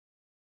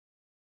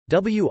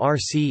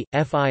WRC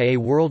 – FIA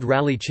World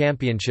Rally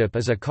Championship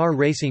is a car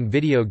racing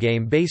video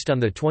game based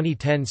on the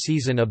 2010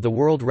 season of the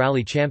World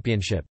Rally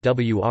Championship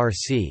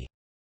 (WRC).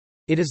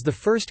 It is the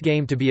first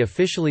game to be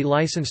officially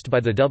licensed by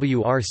the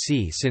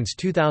WRC since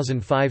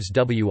 2005's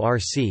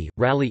WRC –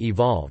 Rally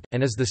Evolved,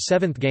 and is the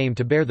seventh game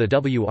to bear the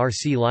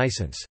WRC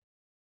license.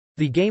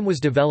 The game was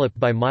developed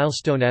by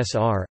Milestone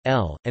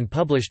S.R.L., and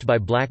published by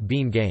Black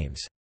Bean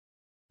Games.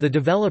 The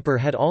developer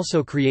had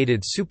also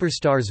created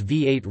Superstars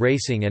V8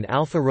 Racing and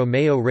Alfa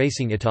Romeo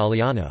Racing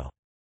Italiano.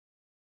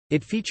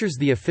 It features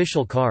the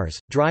official cars,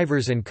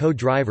 drivers and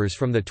co-drivers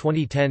from the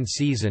 2010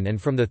 season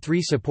and from the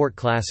three support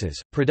classes,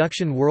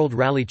 Production World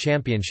Rally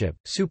Championship,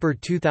 Super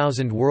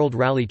 2000 World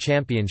Rally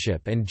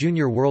Championship and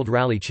Junior World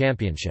Rally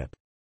Championship.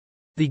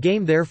 The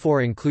game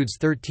therefore includes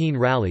 13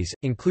 rallies,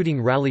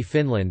 including Rally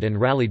Finland and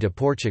Rally de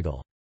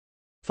Portugal.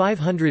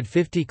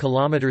 550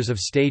 kilometers of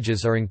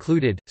stages are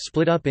included,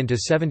 split up into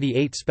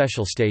 78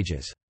 special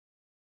stages.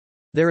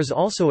 There is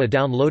also a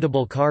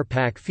downloadable car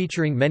pack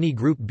featuring many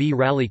Group B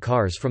rally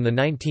cars from the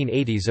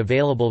 1980s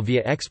available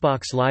via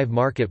Xbox Live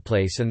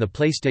Marketplace and the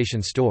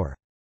PlayStation Store.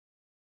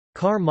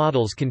 Car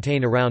models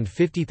contain around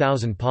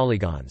 50,000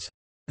 polygons.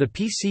 The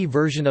PC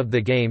version of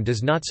the game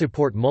does not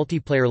support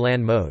multiplayer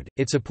LAN mode,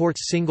 it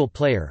supports single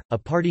player, a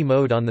party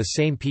mode on the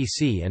same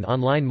PC and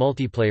online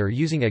multiplayer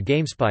using a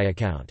GameSpy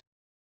account.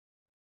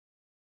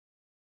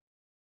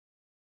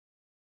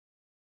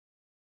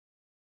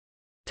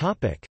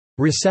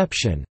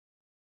 Reception.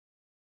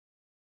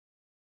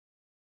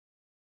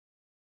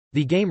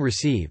 The game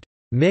received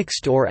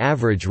mixed or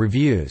average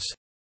reviews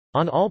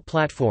on all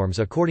platforms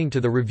according to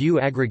the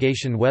review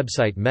aggregation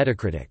website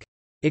Metacritic.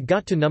 It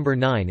got to number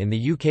 9 in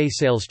the UK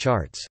sales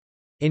charts.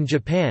 In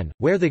Japan,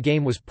 where the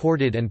game was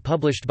ported and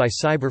published by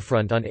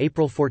Cyberfront on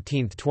April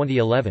 14,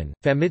 2011,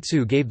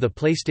 Famitsu gave the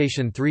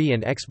PlayStation 3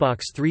 and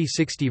Xbox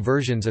 360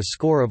 versions a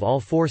score of all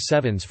 4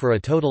 sevens for a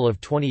total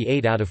of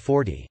 28 out of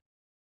 40.